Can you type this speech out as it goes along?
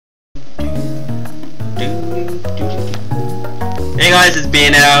Hey guys, it's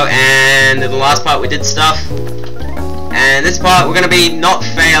Biendeo, and in the last part we did stuff, and this part we're gonna be not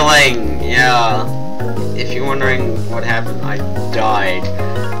failing. Yeah, if you're wondering what happened, I died.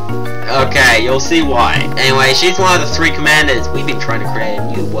 Okay, you'll see why. Anyway, she's one of the 3 commanders. We've been trying to create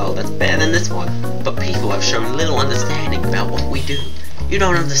a new world that's better than this one, but people have shown little understanding about what we do. You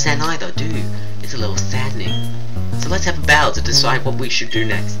don't understand either, do you? It's a little saddening. So let's have a battle to decide what we should do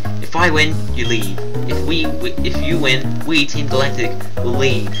next. If I win, you leave. If you win, we, Team Galactic, will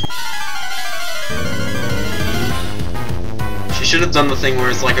leave. She should have done the thing where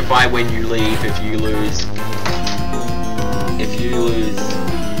it's like, if I win, you leave. If you lose. If you lose.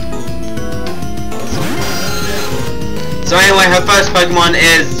 So anyway, her first Pokemon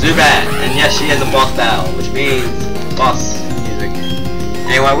is Zubat. And yes, she has a boss battle, which means boss music.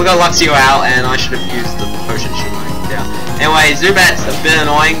 Anyway, we got Luxio out, and I should have used the potion, shouldn't I? Yeah. Anyway, Zubat's a bit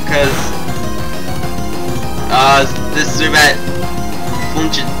annoying because this Zubat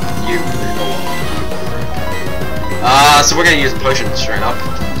flinches you. So we're gonna use potion straight up.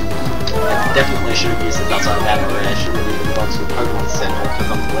 I definitely should have used this outside of that area. I should have used the box with Pokemon Center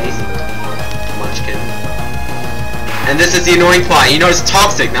because I'm lazy. Munchkin. And this is the annoying part. You know, it's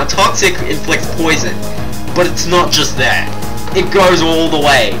toxic. Now, toxic inflicts poison, but it's not just that. It goes all the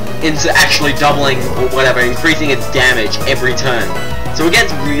way into actually doubling or whatever, increasing its damage every turn. So it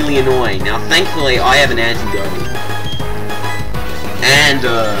gets really annoying. Now, thankfully, I have an antidote. And,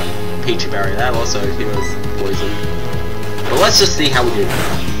 Peach Berry, that also heals poison. But let's just see how we do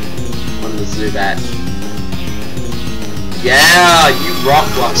on the Zubat. Yeah, you rock,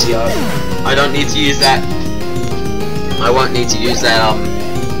 Luxio. I don't need to use that. I won't need to use that,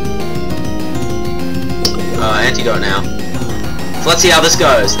 antidote now. So let's see how this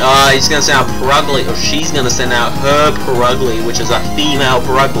goes. He's gonna send out Purugly, or she's gonna send out her Purugly, which is a female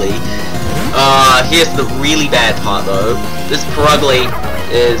Purugly. Here's the really bad part though. This Purugly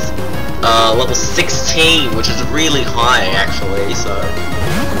is level 16, which is really high actually.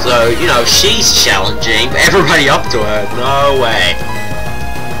 So you know, she's challenging, but everybody up to her. No way.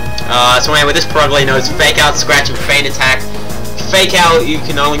 So anyway, this Purugly knows Fake Out, Scratch, and Feint Attack. Fake Out you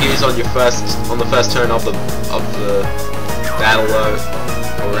can only use on the first turn of the battle though,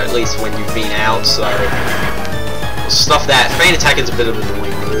 or at least when you've been out, so we'll stuff that. Feint Attack is a bit of an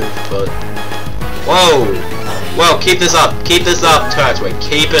annoying move, but whoa, keep this up, Turtwig,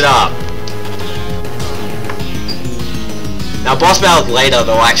 keep it up. Now boss battles later,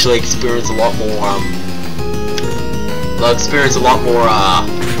 they'll actually experience a lot more,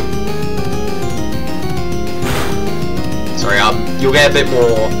 you'll get a bit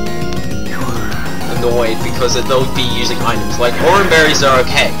more annoyed because they'll be using items. Like orange berries are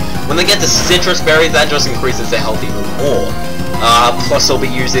okay. When they get to citrus berries, that just increases their health even more. Plus they'll be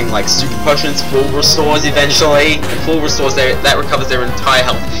using like super potions, full restores eventually. And full restores that recovers their entire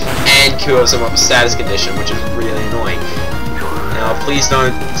health and cures them of a status condition, which is really annoying. Now please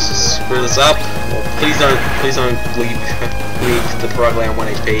don't screw this up. Or please don't leave the Purugly on 1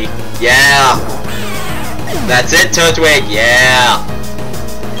 HP. Yeah! That's it, Turtwig, yeah!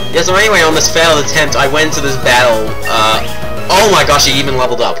 Yeah, so anyway, on this failed attempt, I went to this battle, oh my gosh, he even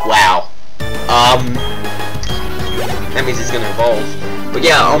leveled up, wow. That means he's gonna evolve. But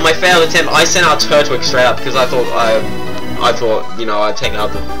yeah, on my failed attempt, I sent out Turtwig straight up, because I thought, you know, I'd take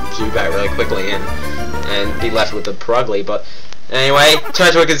out the Zubat really quickly and be left with the Purugly, but anyway,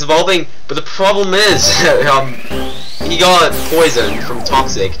 Turtwig is evolving, but the problem is, he got poisoned from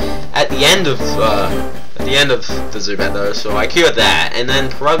Toxic at the end of the Zubat though, so I cured that, and then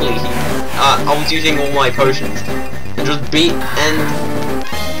Purugly, I was using all my potions, and just beat, and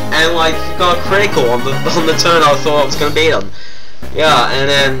like, he got critical on the turn I thought I was gonna beat him. Yeah, and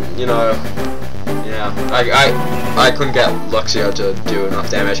then, you know, yeah, I couldn't get Luxio to do enough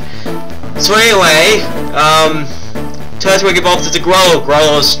damage. So anyway, Turtwig evolves into Grotle.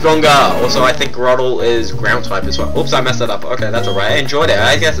 Grotle is stronger. Also, I think Grotle is ground type as well. Oops, I messed that up. Okay, that's alright. I enjoyed it.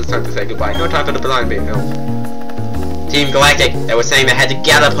 I guess it's time to say goodbye. No time for the design being filmed. Team Galactic, they were saying they had to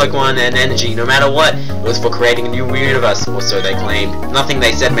gather Pokemon and energy no matter what. It was for creating a new universe, or so they claimed. Nothing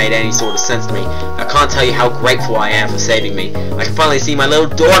they said made any sort of sense to me. I can't tell you how grateful I am for saving me. I can finally see my little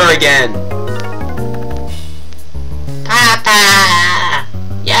daughter again. Papa!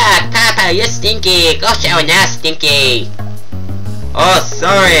 Yeah, Papa, you're stinky. Go shower now, stinky. Oh,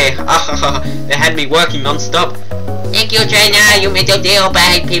 sorry. They had me working non-stop. Thank you, trainer. You made your deal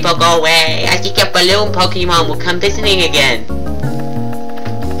bad. People go away. I think your balloon Pokemon will come visiting again.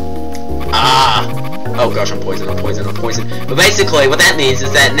 Oh gosh, I'm poisoned. But basically, what that means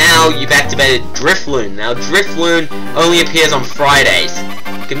is that now you've activated Drifloon. Now, Drifloon only appears on Fridays.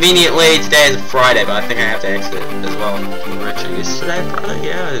 Conveniently, today is Friday, but I think I have to exit as well. Actually, is today Friday?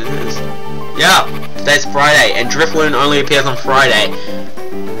 Yeah, it is. Yeah, today's Friday, and Drifloon only appears on Friday.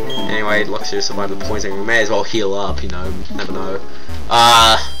 Anyway, looks to survive the poisoning. We may as well heal up, you know, never know.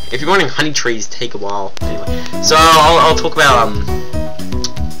 If you're wanting honey trees, take a while. Anyway, so I'll talk about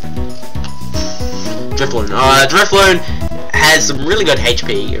Drifloon. Drifloon has some really good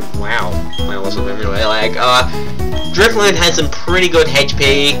HP. Wow, my also really like Drifloon has some pretty good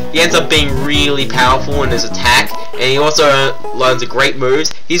HP. He ends up being really powerful in his attack, and he also learns great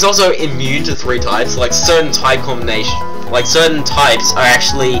moves. He's also immune to 3 types, like certain type combination. Like certain types are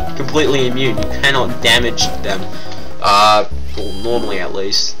actually completely immune. You cannot damage them. Well, normally at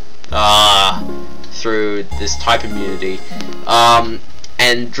least. Through this type immunity.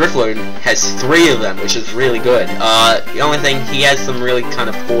 And Drifloon has 3 of them, which is really good. The only thing, he has some really kind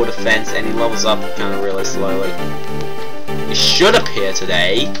of poor defense, and he levels up kind of really slowly. He should appear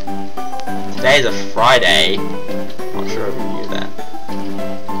today. Today is a Friday. Not sure if you knew that.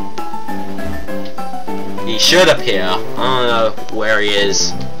 He should appear. I don't know where he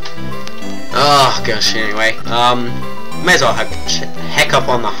is. Oh gosh, anyway. May as well heck up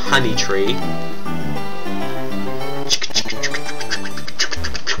on the honey tree.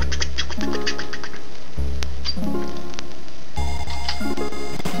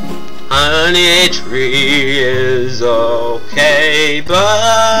 Honey tree is okay,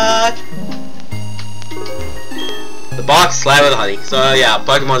 but the box is slapped with honey. So yeah,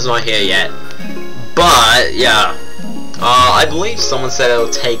 Pokemon's not here yet. But yeah, I believe someone said it'll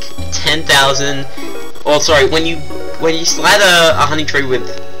take 10,000. Oh, sorry, when you slather a honey tree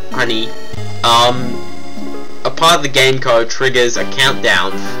with honey, a part of the game code triggers a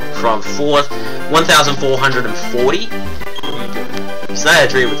countdown from 1,440. Slather a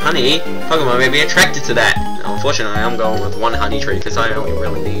tree with honey, Pokemon may be attracted to that. Unfortunately, I'm going with 1 honey tree because I only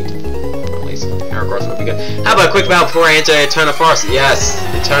really need, at least, Heracross would be good. How about a quick battle before I enter Eterna Forest? Yes,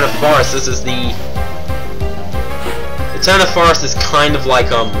 Eterna Forest. This is the Eterna Forest is kind of like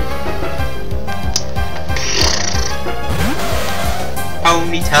Ponyta.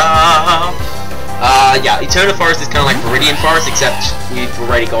 Yeah, Eterna Forest is kind of like Viridian Forest, except we've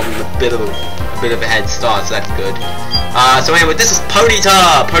already gotten a bit of a head start, so that's good. So anyway, this is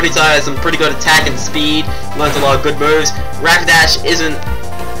Ponyta. Ponyta has some pretty good attack and speed, learns a lot of good moves. Rapidash isn't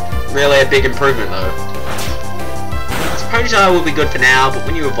really a big improvement though. So Ponyta will be good for now, but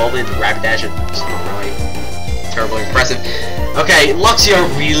when you evolve into Rapidash, it's not really terribly impressive. Okay, Luxio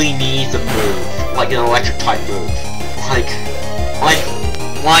really needs a move, like an electric type move.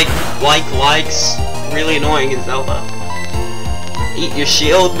 Likes really annoying in Zelda. Eat your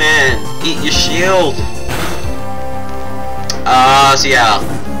shield, man. Eat your shield. So yeah.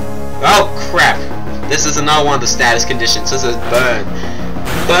 Oh crap. This is another one of the status conditions. This is burn.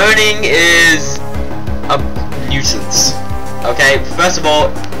 Burning is a nuisance. Okay, first of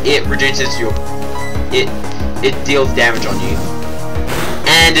all, it reduces your it deals damage on you.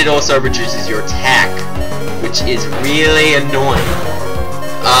 And it also reduces your attack, which is really annoying.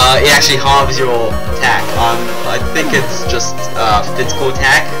 It actually halves your attack. I think it's just physical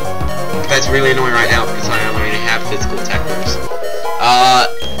attack. That's really annoying right now because I only have physical attack moves.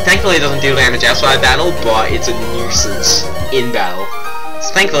 Thankfully it doesn't deal damage outside battle, but it's a nuisance in battle.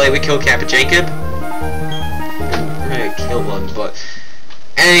 So thankfully we killed Kappa Jacob. We're gonna kill one, but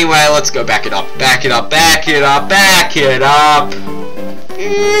anyway, let's go back it up. Back it up, back it up, back it up.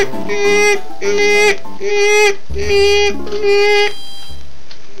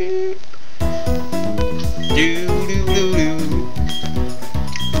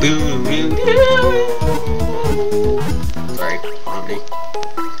 Sorry, Omni.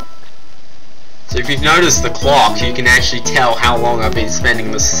 So if you've noticed the clock, you can actually tell how long I've been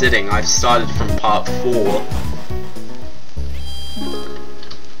spending this sitting. I've started from part 4.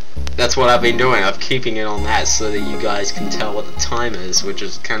 That's what I've been doing. I'm keeping it on that so that you guys can tell what the time is, which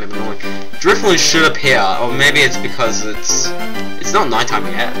is kind of annoying. Drifloon should appear, or maybe it's because it's not nighttime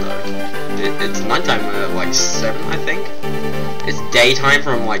yet though. It's nighttime at like 7, I think. It's daytime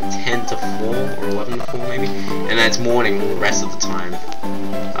from like 10 to 4 or 11 to 4 maybe, and then it's morning the rest of the time.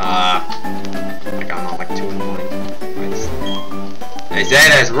 Like I'm not like 2 in the morning. They say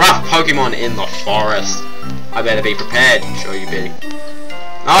there's rough Pokemon in the forest. I better be prepared. I'm sure you be.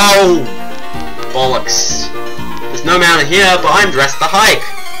 Oh! Bollocks. There's no mountain here, but I'm dressed to hike.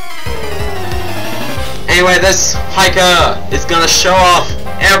 Anyway, this hiker is gonna show off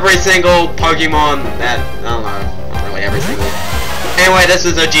every single Pokemon that, I don't know, not really every single. Anyway, this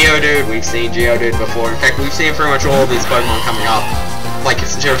is a Geodude. We've seen Geodude before. In fact, we've seen pretty much all of these Pokemon coming up. Like,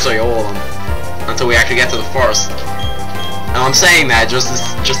 seriously, all of them. Until we actually get to the forest. And I'm saying that just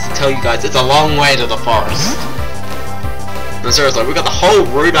to tell you guys, it's a long way to the forest. No, seriously, we got the whole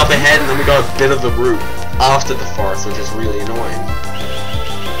route up ahead, and then we got a bit of the route after the forest, which is really annoying.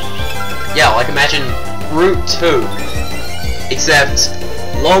 Yeah, like imagine Route 2, except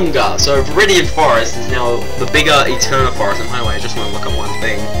longer. So Viridian Forest is now the bigger Eterna Forest. And by the way, I just want to look at one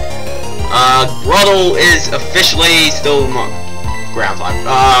thing. Grottle is officially still not ground type.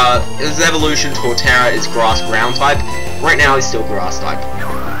 His evolution Torterra is grass ground type. Right now he's still grass type.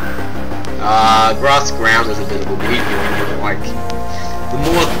 Grass ground is a bit of a weak one. Like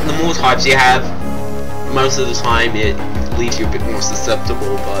the more types you have, most of the time it leaves you a bit more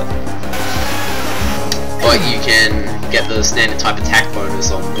susceptible, but you can get the standard type attack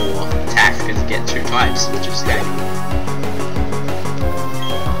bonus on more attacks because you get 2 types, which is great.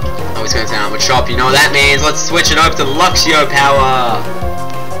 Oh, it's going to sound with shop, you know what that means. Let's switch it over to Luxio power.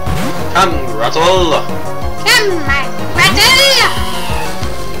 Come, Grottle. Come, my Grottle.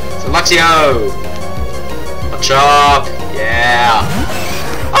 So Luxio. Chop. Yeah.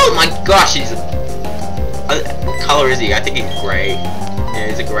 Oh my gosh, he's what color is he? I think he's grey. Yeah,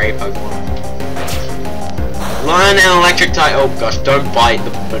 he's a grey Pokemon. Learn an electric type. Oh gosh, don't bite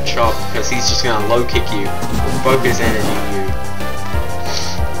the Machop because he's just gonna low kick you. Focus energy you.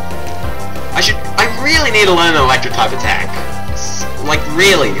 I really need to learn an electric type attack. Like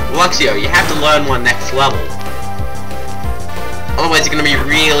really, Luxio, you have to learn one next level. Otherwise, it's gonna be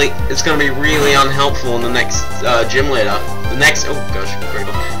really unhelpful in the next gym leader. The next, oh gosh,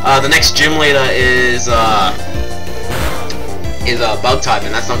 critical. The next gym leader is a bug type,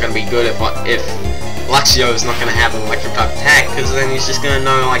 and that's not gonna be good if Luxio is not going to have an electric type attack, because then he's just going to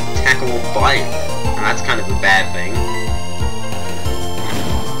know like tackle or bite, and that's kind of a bad thing.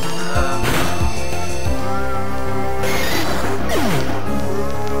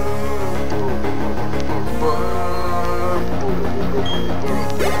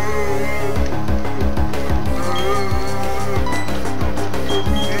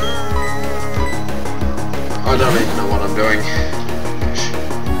 I don't even know what I'm doing.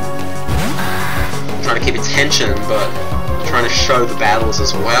 Trying to keep attention, but trying to show the battles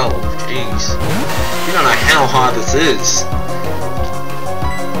as well. Jeez, you don't know how hard this is.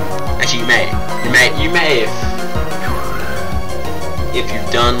 Actually, you may if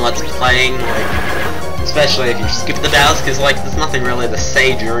you've done Let's Playing, like especially if you skip the battles, because like there's nothing really to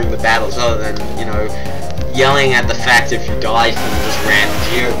say during the battles other than yelling at the fact if you die from just random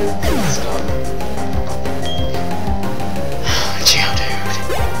Geodudes and stuff.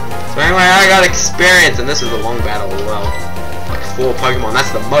 So anyway, I got experience, and this is a long battle as well. Like 4 Pokemon,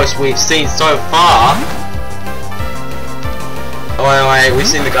 that's the most we've seen so far. Oh wait, we've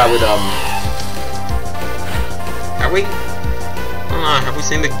seen the guy with have we? Oh no, have we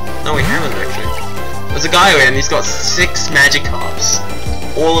seen the? No, we haven't actually. There's a guy here, and he's got 6 Magikarps.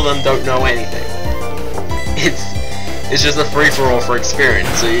 All of them don't know anything. It's just a free-for-all for experience.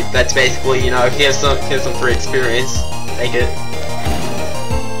 So that's basically, here's some free experience. Take it.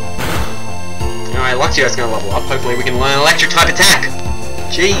 Alright, Luxio's gonna level up. Hopefully we can learn electric type attack.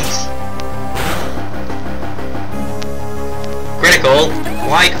 Jeez. Critical?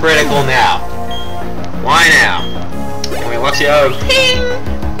 Why critical now? Why now? Anyway, Luxio. Ping!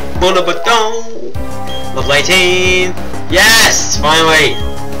 Bonabaton! Level 18! Yes! Finally!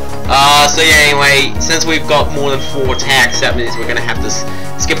 So yeah, anyway, since we've got more than 4 attacks, that means we're gonna have to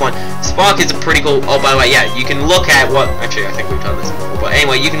skip one. Spark is a pretty cool. Oh, by the way, yeah, you can look at what. Actually, I think we've done this before. But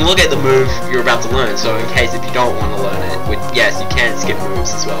anyway, you can look at the move you're about to learn. So in case if you don't want to learn it, yes, you can skip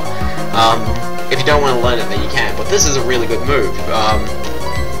moves as well. If you don't want to learn it, then you can. But this is a really good move.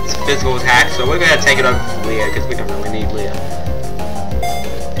 It's a physical attack, so we're gonna take it over for Leah because we don't really need Leah.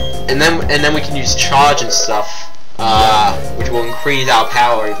 And then we can use charge and stuff. Which will increase our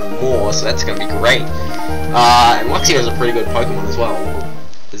power even more, so that's going to be great. And Luxio is a pretty good Pokemon as well.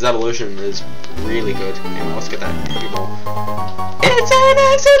 His evolution is really good. Anyway, let's get that Pokeball. It's an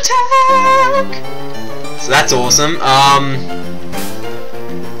X-Attack! So that's awesome.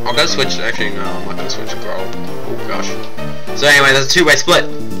 I'll go switch. Actually, no, I'm not going to switch to Growl. Oh gosh. So anyway, there's a 2-way split.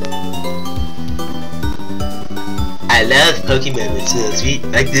 I love Pokemon that smell sweet,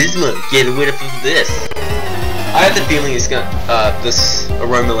 like this one. Get rid of this. I have the feeling it's gonna, this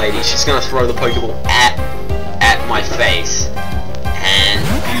Aroma Lady, she's gonna throw the Pokeball at my face, and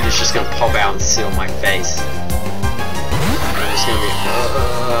it's just gonna pop out and sit on my face. And it's gonna be,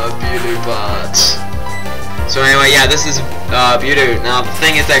 Beauty Butts. So anyway, yeah, this is, Beauty. Now, the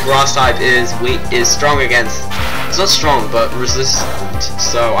thing is that Grass type is strong against, it's not strong, but resistant,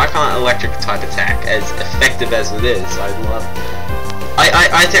 so I can't electric type attack, as effective as it is.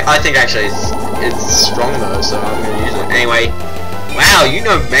 I think actually it's it's strong though, so I'm gonna use it. Anyway, wow, you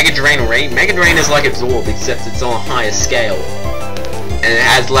know Mega Drain already? Mega Drain is like Absorb, except it's on a higher scale. And it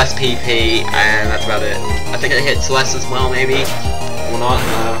has less PP, and that's about it. I think it hits less as well, maybe? Or not,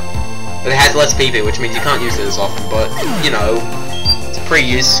 but it has less PP, which means you can't use it as often, but, you know, it's pretty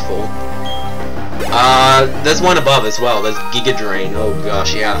useful. There's one above as well, there's Giga Drain. Oh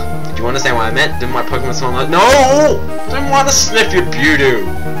gosh, yeah. Did you understand what I meant? Didn't my Pokemon sound like— No! Didn't want to sniff your Biendeo!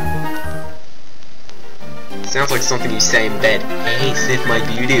 Sounds like something you say in bed. Hey, sniff my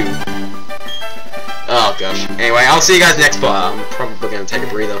Biendeo. Oh gosh. Anyway, I'll see you guys next part. I'm probably gonna take a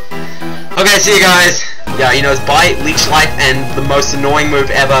breather. Okay, see you guys. Yeah, you know, it's Bite, Leech Life, and the most annoying move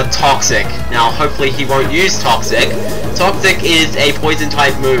ever, Toxic. Now, hopefully he won't use Toxic. Toxic is a poison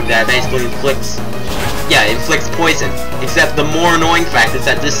type move that basically inflicts poison. Except the more annoying fact is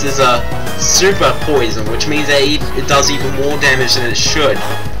that this is a super poison, which means that it does even more damage than it should.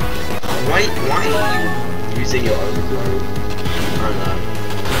 Why are you using your overgrow? I don't know.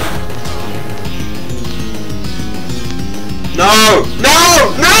 No!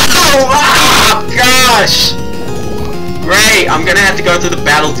 No! No! Ah! Gosh! Great! I'm gonna have to go through the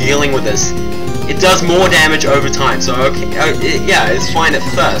battle dealing with this. It does more damage over time, so okay, yeah, it's fine at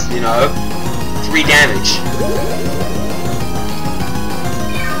first, you know. 3 damage.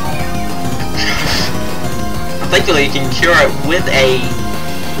 Thankfully, you can cure it with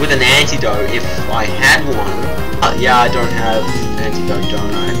an antidote if I had one. Yeah, I don't have antidote,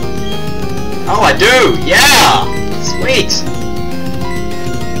 don't I? Oh, I do! Yeah! Sweet!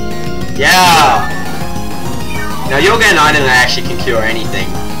 Yeah! Now you'll get an item that actually can cure anything.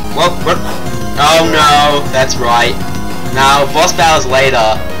 What? Oh no, that's right. Now, boss battles later,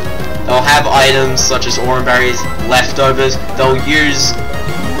 they'll have items such as Oran Berries, leftovers, they'll use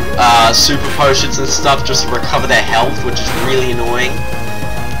super potions and stuff just to recover their health, which is really annoying.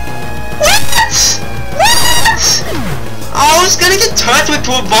 What? What? I was gonna get Turtwig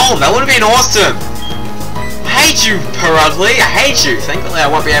to evolve, that would have been awesome! I hate you, Perugly, I hate you! Thankfully I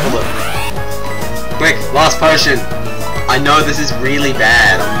won't be able to... Quick, last potion! I know this is really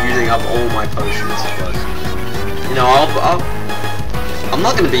bad, I'm using up all my potions, but... You know, I'm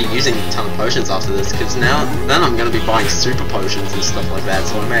not going to be using a ton of potions after this, because then I'm going to be buying super potions and stuff like that,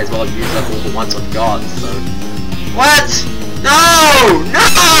 so I may as well use up all the ones I've got, so... What? No!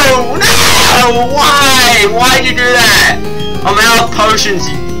 No! No! Why? Why'd you do that? I'm out of potions,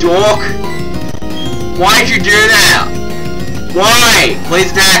 you dork! Why'd you do that? Why?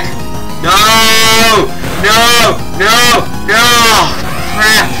 Please attack! No! No! No! No!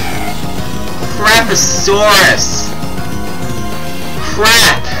 Crap! Craposaurus!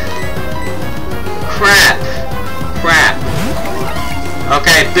 Crap! Crap! Crap!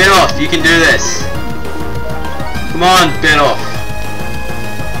 Okay, Biendeo, you can do this. Come on, Biendeo.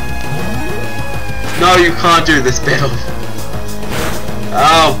 No, you can't do this, Biendeo.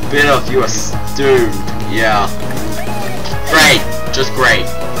 Oh, Biendeo, you are stewed. Yeah. Great. Just great.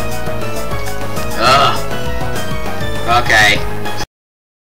 Ugh. Okay.